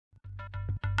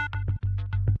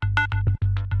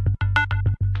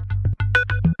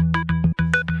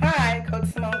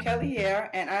Rivera,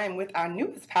 and I am with our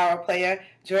newest power player,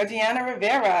 Georgianna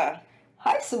Rivera.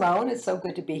 Hi, Simone. It's so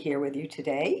good to be here with you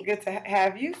today. Good to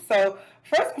have you. So,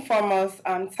 first and foremost,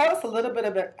 tell us a little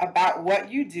bit about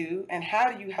what you do and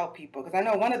how do you help people? Because I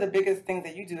know one of the biggest things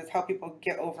that you do is help people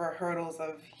get over hurdles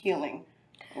of healing,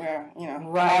 where a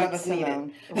lot of us need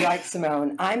it. Right,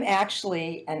 Simone. I'm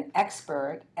actually an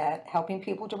expert at helping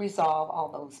people to resolve all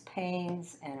those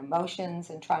pains and emotions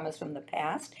and traumas from the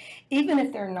past, even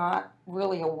if they're not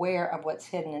really aware of what's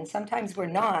hidden. And sometimes we're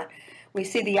not. We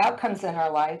see the outcomes in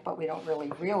our life, but we don't really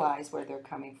realize where they're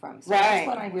coming from. So that's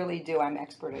what I really do. I'm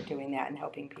expert at doing that and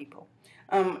helping people.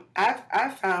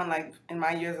 I've found, like, in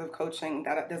my years of coaching,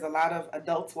 that there's a lot of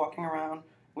adults walking around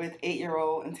with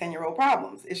 8-year-old and 10-year-old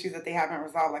problems, issues that they haven't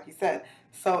resolved, like you said.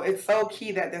 So it's so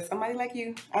key that there's somebody like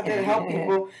you out there to help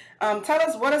people. Tell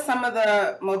us, what are some of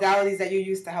the modalities that you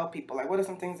use to help people? Like, what are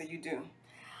some things that you do?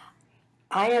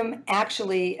 I am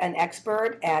actually an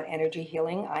expert at energy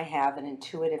healing. I have an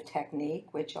intuitive technique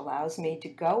which allows me to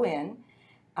go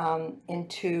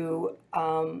into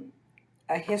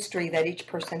a history that each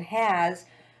person has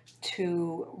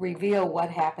to reveal what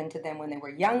happened to them when they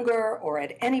were younger or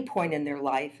at any point in their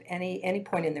life, any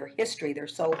point in their history, their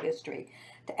soul history,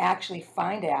 to actually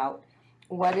find out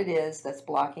what it is that's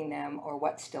blocking them or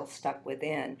what's still stuck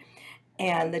within.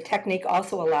 And the technique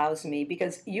also allows me,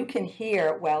 because you can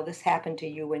hear, well, this happened to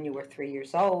you when you were 3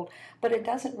 years old, but it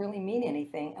doesn't really mean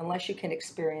anything unless you can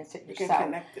experience it yourself. You can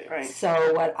connect it, right.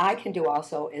 So what I can do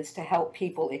also is to help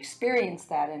people experience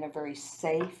that in a very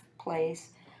safe place,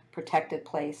 protected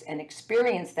place, and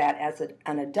experience that as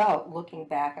an adult looking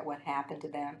back at what happened to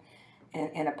them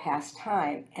in a past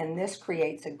time. And this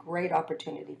creates a great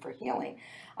opportunity for healing.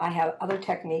 I have other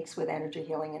techniques with energy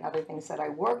healing and other things that I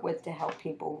work with to help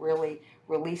people really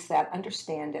release that,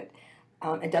 understand it.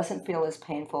 It doesn't feel as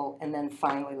painful, and then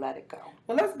finally let it go.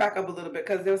 Well, let's back up a little bit,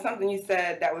 because there was something you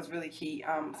said that was really key.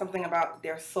 Something about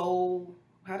their soul.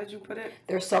 How did you put it?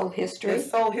 Their soul history. Their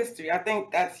soul history. I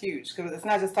think that's huge, because it's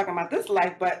not just talking about this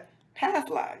life, but past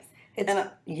lives.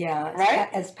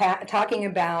 Talking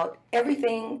about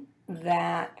everything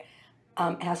that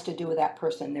has to do with that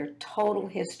person, their total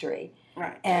history.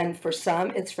 Right. And for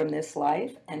some, it's from this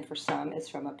life, and for some, it's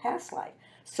from a past life.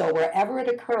 So wherever it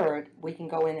occurred, we can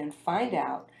go in and find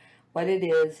out what it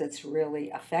is that's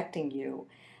really affecting you.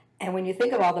 And when you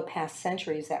think of all the past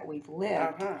centuries that we've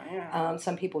lived,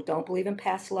 some people don't believe in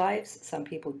past lives. Some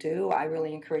people do. I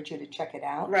really encourage you to check it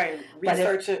out. Right,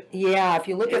 research it. Yeah, if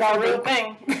you look at all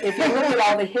if you look at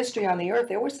all the history on the earth,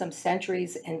 there were some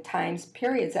centuries and times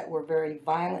periods that were very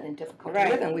violent and difficult to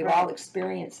live in. We've all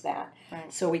experienced that.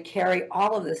 Right. So we carry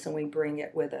all of this and we bring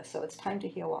it with us. So it's time to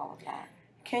heal all of that.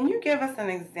 Can you give us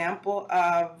an example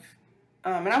of?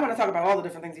 And I want to talk about all the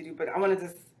different things you do, but I want to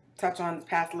just touch on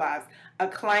past lives. A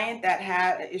client that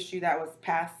had an issue that was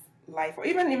past life, or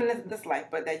even this life,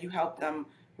 but that you helped them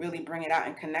really bring it out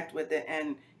and connect with it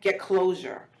and get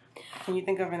closure. Can you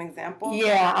think of an example?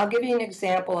 Yeah, I'll give you an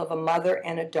example of a mother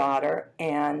and a daughter.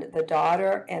 And the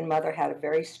daughter and mother had a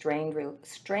very strained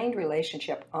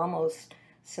relationship almost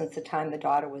since the time the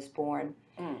daughter was born.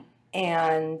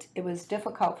 And it was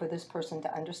difficult for this person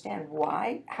to understand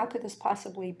why. How could this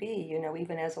possibly be? You know,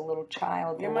 even as a little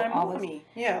child, there were always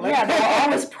there were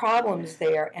always problems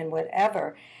there and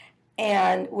whatever.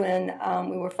 And when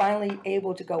we were finally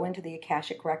able to go into the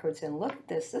Akashic Records and look at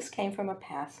this came from a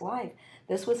past life.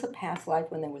 This was a past life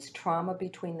when there was trauma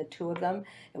between the two of them.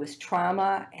 It was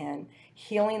trauma and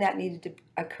healing that needed to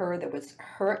occur. There was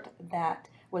hurt that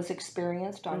was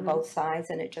experienced on both sides,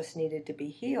 and it just needed to be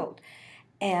healed.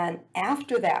 And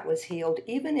after that was healed,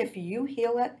 even if you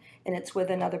heal it and it's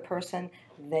with another person,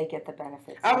 they get the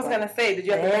benefits. I was going to say, did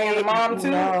you have to bring in the mom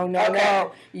too?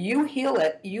 No. You heal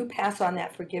it, you pass on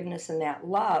that forgiveness and that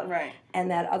love. Right. And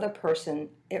that other person,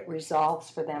 it resolves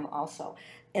for them also.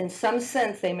 In some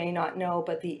sense, they may not know,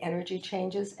 but the energy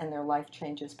changes and their life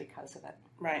changes because of it.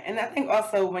 Right. And I think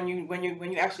also when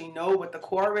you actually know what the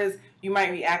core is, you might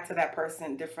react to that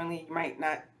person differently. You might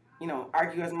not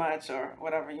argue as much or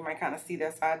whatever. You might kind of see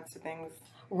their sides to things.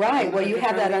 Right. Well, you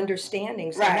have that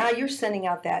understanding. So now you're sending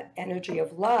out that energy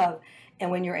of love. And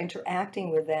when you're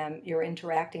interacting with them, you're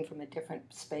interacting from a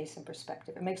different space and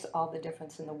perspective. It makes all the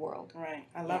difference in the world. Right.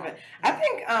 I love it. I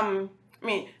think,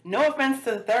 no offense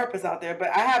to the therapists out there, but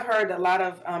I have heard a lot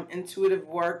of intuitive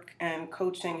work and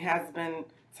coaching has been,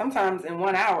 sometimes in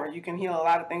 1 hour, you can heal a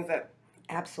lot of things that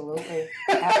Absolutely.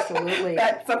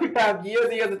 that some people have years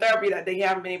and years of therapy that they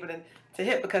haven't been able to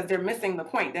hit because they're missing the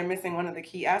point. They're missing one of the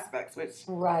key aspects, which...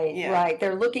 Right.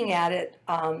 They're looking at it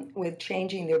with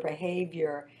changing their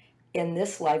behavior in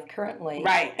this life currently.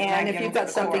 Right. And if you've got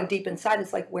something deep inside,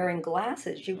 it's like wearing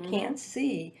glasses. You can't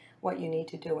see what you need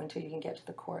to do until you can get to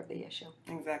the core of the issue.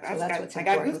 Exactly. So that's what's I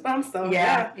got important. goosebumps, so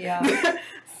Yeah.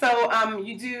 So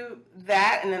you do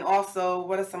that, and then also,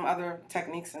 what are some other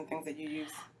techniques and things that you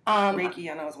use?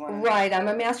 Reiki, I know, is one. Right. I'm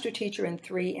a master teacher in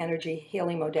 3 energy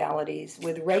healing modalities.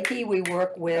 With Reiki, we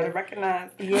work with... Gotta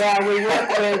recognize. Yeah, we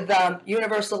work with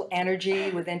universal energy,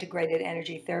 with integrated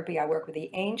energy therapy. I work with the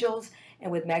angels,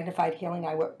 and with magnified healing,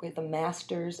 I work with the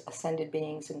masters, ascended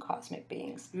beings, and cosmic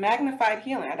beings. Magnified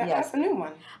healing. Yes. That's a new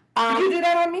one. Did you do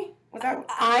that on me? Was that?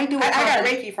 I got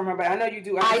Reiki from her, but I know you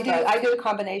do other stuff. I do a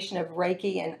combination of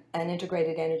Reiki and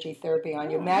integrated energy therapy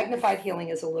on you. Magnified healing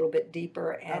is a little bit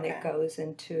deeper, and it goes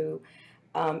into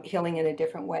healing in a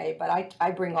different way. But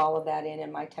I bring all of that in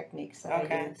my techniques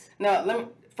that I use. No, let me.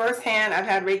 Firsthand, I've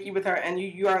had Reiki with her, and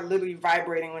you are literally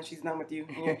vibrating when she's done with you.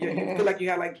 And you feel like you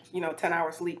had 10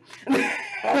 hours sleep. It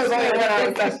was only a 1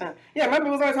 hour session. Yeah, remember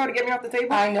it was always hard to get me off the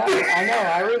table? I know,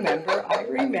 I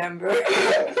remember.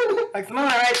 Like, Simone, all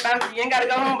right, you ain't got to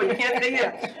go home, but you can't stay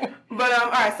here. But,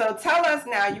 all right, so tell us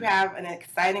now, you have an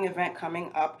exciting event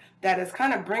coming up that is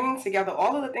kind of bringing together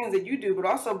all of the things that you do, but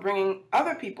also bringing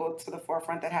other people to the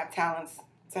forefront that have talents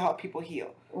to help people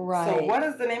heal. Right. So what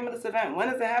is the name of this event? When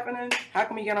is it happening? How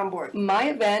can we get on board? My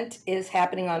event is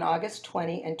happening on August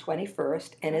 20 and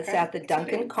 21st, and it's at the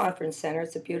Duncan Conference Center.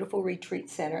 It's a beautiful retreat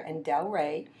center in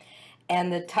Delray.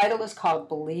 And the title is called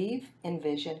Believe,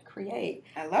 Envision, Create.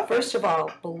 I love it. First of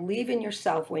all, believe in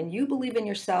yourself. When you believe in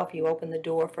yourself, you open the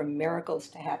door for miracles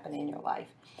to happen in your life.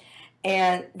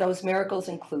 And those miracles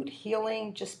include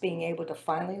healing, just being able to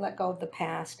finally let go of the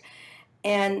past.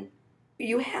 And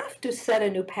you have to set a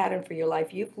new pattern for your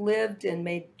life. You've lived and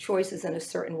made choices in a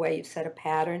certain way. You've set a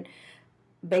pattern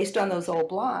based on those old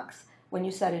blocks. When you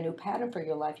set a new pattern for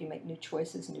your life, you make new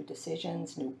choices, new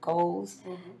decisions, new goals,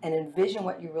 and envision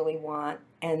what you really want,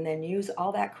 and then use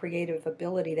all that creative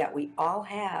ability that we all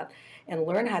have and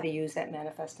learn how to use that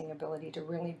manifesting ability to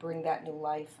really bring that new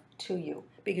life to you,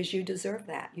 because you deserve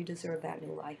that. You deserve that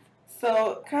new life.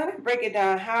 So kind of break it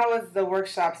down. How is the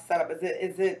workshop set up?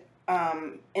 Is it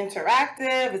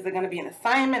interactive? Is it going to be an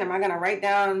assignment? Am I going to write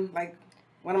down, like,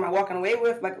 what am I walking away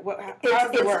with? Like, how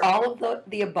does it work? It's all of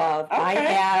the above. Okay. I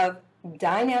have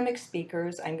dynamic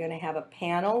speakers. I'm going to have a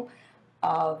panel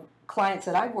of clients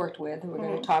that I've worked with who are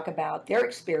going to talk about their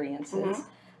experiences,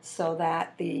 so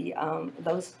that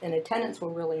those in attendance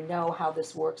will really know how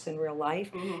this works in real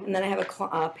life. And then I have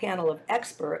a panel of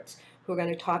experts who are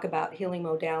going to talk about healing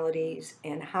modalities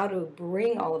and how to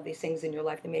bring all of these things in your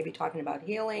life. They may be talking about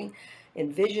healing,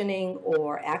 envisioning,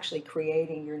 or actually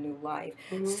creating your new life.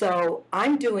 So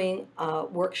I'm doing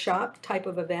workshop type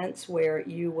of events where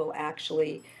you will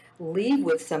actually leave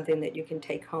with something that you can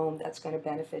take home that's going to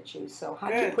benefit you. So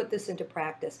how do you put this into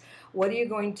practice?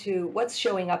 What's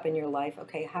showing up in your life?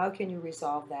 Okay, how can you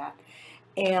resolve that?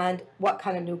 And what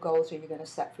kind of new goals are you going to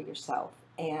set for yourself?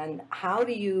 And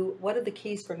what are the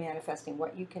keys for manifesting,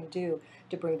 what you can do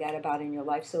to bring that about in your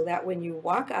life, so that when you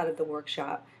walk out of the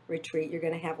workshop retreat, you're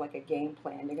going to have like a game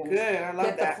plan. You're going to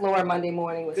hit the floor Monday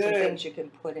morning with some things you can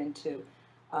put into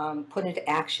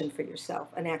action for yourself,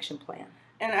 an action plan.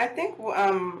 And I think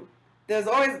there's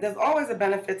always a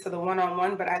benefit to the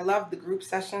one-on-one, but I love the group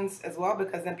sessions as well,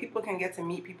 because then people can get to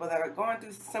meet people that are going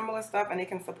through similar stuff, and they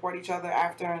can support each other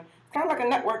after. It's kind of like a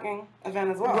networking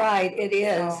event as well. Right, it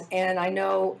is. So. And I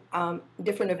know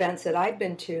different events that I've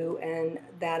been to and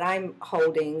that I'm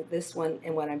holding, this one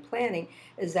and what I'm planning,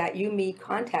 is that you meet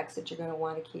contacts that you're going to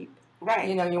want to keep. Right.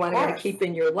 You want to keep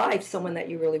in your life someone that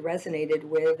you really resonated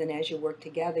with, and as you work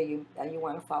together, you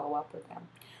want to follow up with them.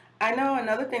 I know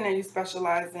another thing that you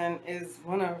specialize in is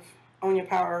one of Own Your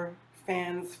Power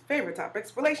fans' favorite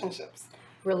topics, relationships.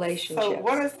 Relationships. So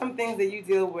what are some things that you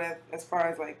deal with as far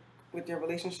as, like, with your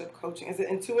relationship coaching? Is it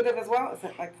intuitive as well? Is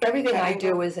it like everything I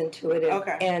do is intuitive.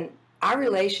 Okay. And our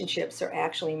relationships are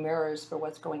actually mirrors for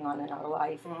what's going on in our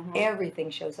life.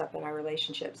 Everything shows up in our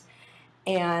relationships.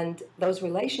 And those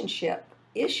relationship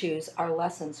issues are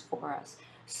lessons for us.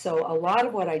 So a lot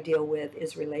of what I deal with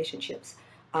is relationships.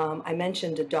 I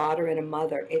mentioned a daughter and a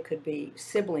mother. It could be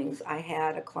siblings. I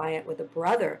had a client with a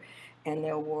brother, and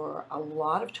there were a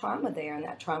lot of trauma there, and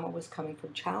that trauma was coming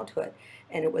from childhood,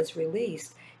 and it was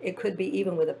released. It could be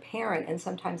even with a parent, and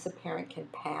sometimes the parent can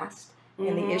pass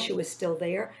and the issue is still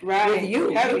there, right. with you,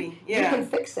 Heavy. you can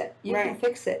fix it. You right. can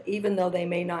fix it, even though they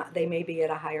may be at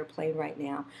a higher plane right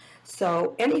now.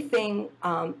 So anything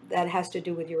that has to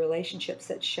do with your relationships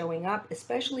that's showing up,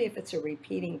 especially if it's a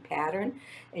repeating pattern,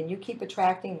 and you keep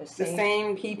attracting the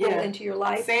same people into your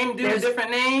life. Same dude, different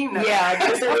name. No. Yeah,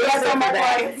 there's a reason for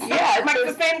that. Yeah, it's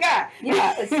like the same guy.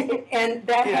 Yeah, and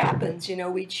that happens. You know,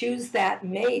 we choose that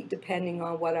mate depending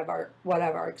on what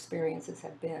our experiences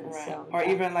have been. Right. So, or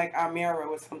even like our mirror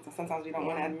with something. Sometimes we don't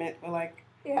want to admit. We're like,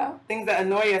 things that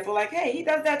annoy us. We're like, hey, he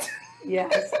does that too.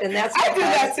 Yes, and that's I do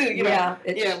that too. You know?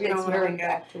 We don't mirroring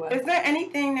back to us. Is there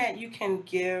anything that you can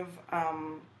give,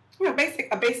 a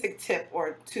basic tip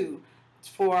or two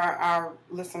for our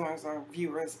listeners or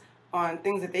viewers on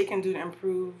things that they can do to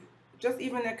improve just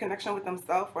even their connection with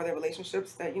themselves or their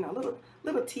relationships? That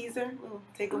little teaser, little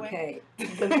takeaway. Okay,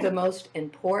 the most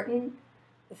important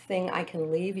thing I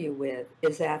can leave you with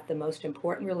is that the most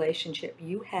important relationship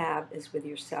you have is with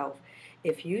yourself.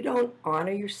 If you don't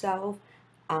honor yourself,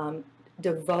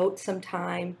 devote some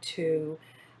time to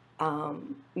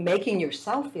making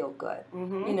yourself feel good.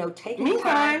 Mm-hmm. You know, taking me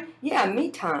time. Yeah, me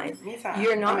time.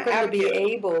 You're not going to be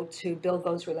able to build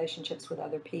those relationships with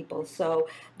other people. So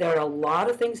there are a lot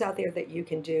of things out there that you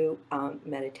can do.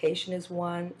 Meditation is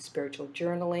one, spiritual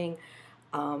journaling,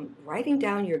 writing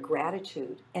down your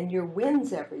gratitude and your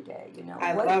wins every day. You know,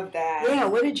 I love that. Yeah,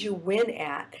 what did you win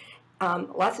at?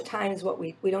 Lots of times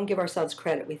we don't give ourselves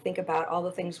credit. We think about all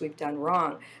the things we've done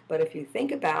wrong. But if you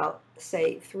think about,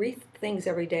 say, 3 things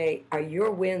every day are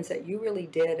your wins that you really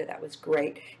did and that was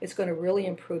great, it's going to really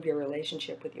improve your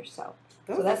relationship with yourself.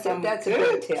 So that's a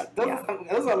good tip.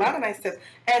 Those are a lot of nice tips.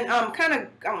 And kind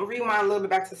of rewind a little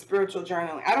bit back to spiritual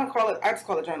journaling. I just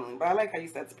call it journaling, but I like how you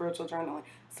said spiritual journaling.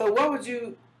 So what would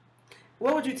you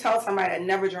tell somebody that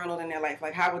never journaled in their life?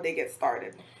 Like, how would they get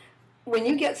started? When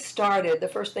you get started, the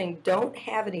first thing, don't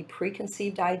have any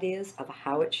preconceived ideas of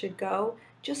how it should go.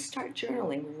 Just start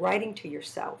journaling, writing to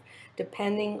yourself.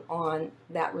 Depending on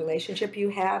that relationship you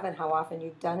have and how often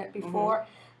you've done it before,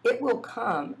 it will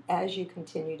come as you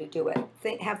continue to do it.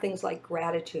 Have things like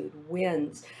gratitude,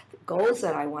 wins, goals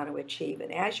that I want to achieve.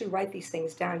 And as you write these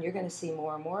things down, you're going to see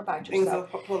more and more about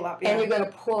yourself. Things will pull up, and you're going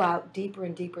to pull out deeper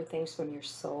and deeper things from your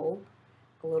soul.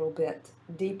 A little bit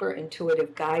deeper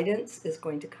intuitive guidance is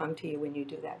going to come to you when you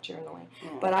do that journaling.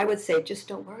 But I would say just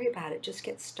don't worry about it. Just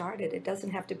get started. It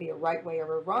doesn't have to be a right way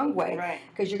or a wrong way,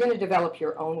 because you're going to develop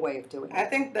your own way of doing it. I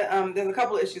think that there's a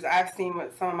couple of issues I've seen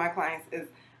with some of my clients is,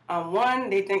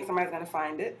 one, they think somebody's going to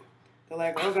find it. They're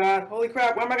like, oh God, holy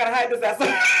crap, where am I going to hide this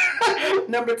at?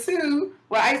 Number 2,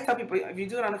 well, I used to tell people, if you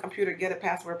do it on a computer, get a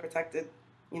password protected,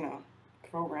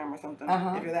 program or something,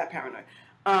 if you're that paranoid.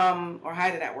 Or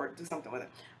hide it at work, do something with it.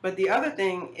 But the other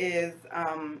thing is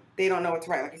they don't know what to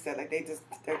write, like you said, like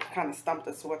they're kind of stumped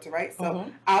as to what to write. So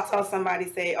I'll tell somebody,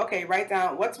 say, okay, write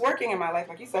down what's working in my life,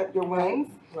 like you said, your wins.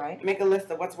 Right. Make a list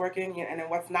of what's working and then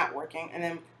what's not working, and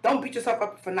then don't beat yourself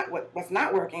up for what's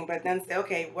not working, but then say,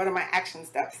 okay, what are my action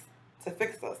steps to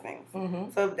fix those things?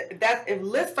 So if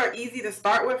lists are easy to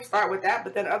start with that.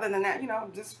 But then other than that,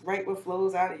 just write what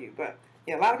flows out of you. But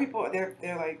yeah, a lot of people they're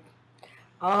like,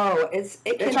 oh,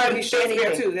 they're trying to be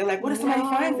Shakespeare too. They're like, what if somebody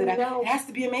finds it? It has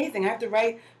to be amazing. I have to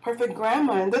write perfect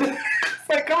grammar. And it's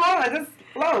like, come on, just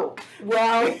flow.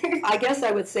 Well, I guess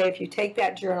I would say if you take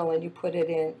that journal and you put it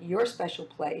in your special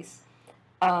place,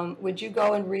 would you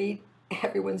go and read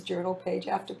everyone's journal page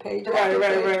after page?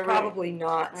 Right. Probably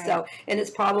not. Right. So, and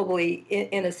it's probably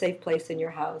in a safe place in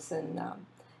your house, and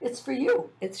it's for you.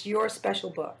 It's your special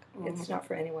book. It's not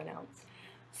for anyone else.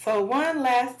 So one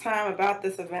last time about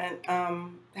this event,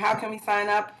 how can we sign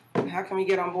up? How can we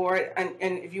get on board? And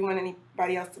if you want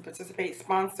anybody else to participate,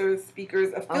 sponsors,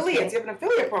 speakers, affiliates, you have an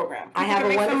affiliate program. I have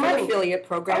a wonderful affiliate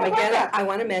program. Again, I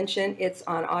want to mention it's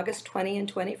on August 20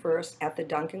 and 21st at the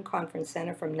Duncan Conference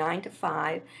Center from 9 to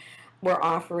 5. We're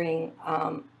offering,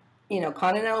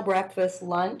 continental breakfast,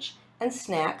 lunch, and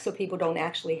snacks, so people don't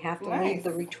actually have to leave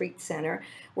the retreat center.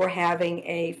 We're having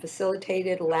a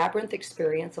facilitated labyrinth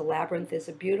experience. A labyrinth is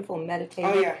a beautiful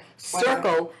meditative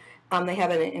circle. They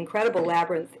have an incredible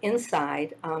labyrinth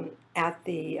inside at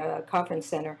the conference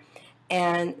center.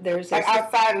 And there's like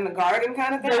outside in the garden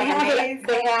kind of thing? They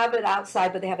have it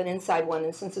outside, but they have an inside one.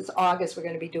 And since it's August, we're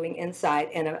going to be doing inside.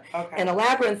 And a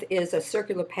labyrinth is a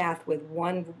circular path with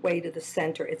one way to the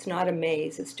center. It's not a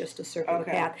maze. It's just a circular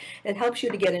path. It helps you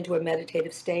to get into a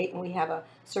meditative state. And we have a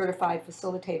certified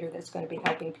facilitator that's going to be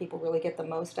helping people really get the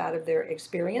most out of their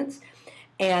experience.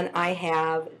 And I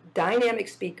have dynamic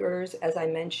speakers, as I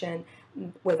mentioned,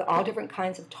 with all different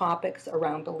kinds of topics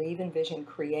around Believe, Envision,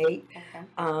 Create.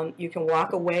 Okay. You can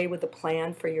walk away with a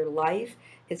plan for your life.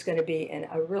 It's going to be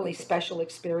a really special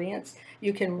experience.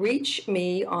 You can reach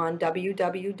me on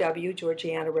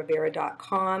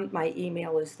www.georgiannarivera.com. My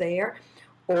email is there.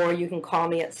 Or you can call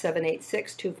me at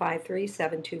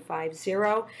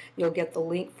 786-253-7250. You'll get the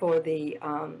link for the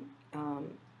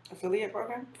affiliate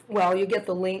program? Well, you get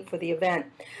the link for the event.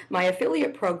 My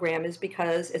affiliate program is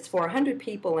because it's for 100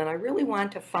 people, and I really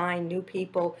want to find new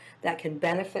people that can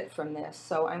benefit from this.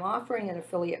 So I'm offering an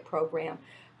affiliate program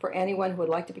for anyone who would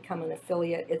like to become an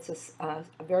affiliate. It's a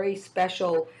very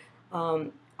special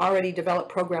already developed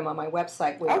program on my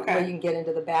website where you can get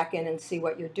into the back end and see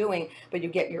what you're doing, but you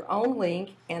get your own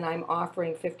link, and I'm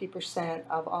offering 50%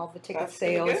 of all the ticket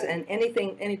sales and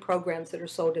any programs that are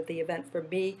sold at the event. For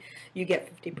me, you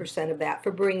get 50% of that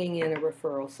for bringing in a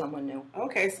referral, someone new.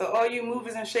 Okay, so all you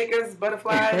movers and shakers,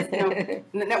 butterflies,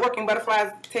 networking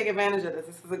butterflies, take advantage of this.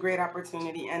 This is a great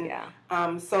opportunity. And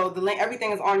so the link,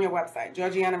 everything is on your website,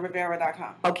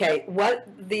 GeorgiannaRivera.com. Okay,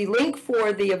 the link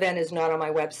for the event is not on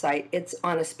my website. It's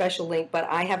on a special link, but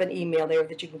I have an email there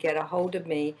that you can get a hold of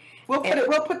me. We'll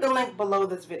put the link below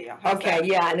this video.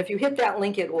 And if you hit that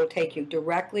link, it will take you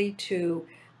directly to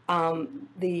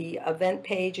the event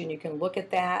page, and you can look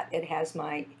at that. It has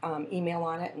my email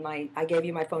on it, and I gave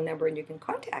you my phone number, and you can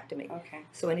contact me. Okay.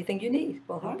 So anything you need,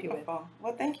 we'll help you with. Well,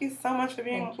 thank you so much for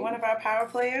being one of our power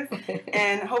players,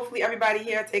 and hopefully everybody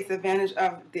here takes advantage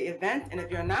of the event. And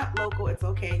if you're not local, it's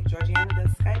okay. Georgianna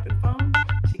does Skype and phone.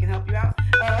 She can help you out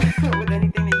with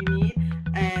anything that you need.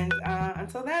 And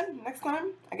until then, next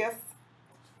time, I guess,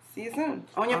 see you soon.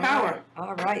 Own your power.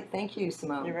 All right. Thank you,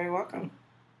 Simone. You're very welcome.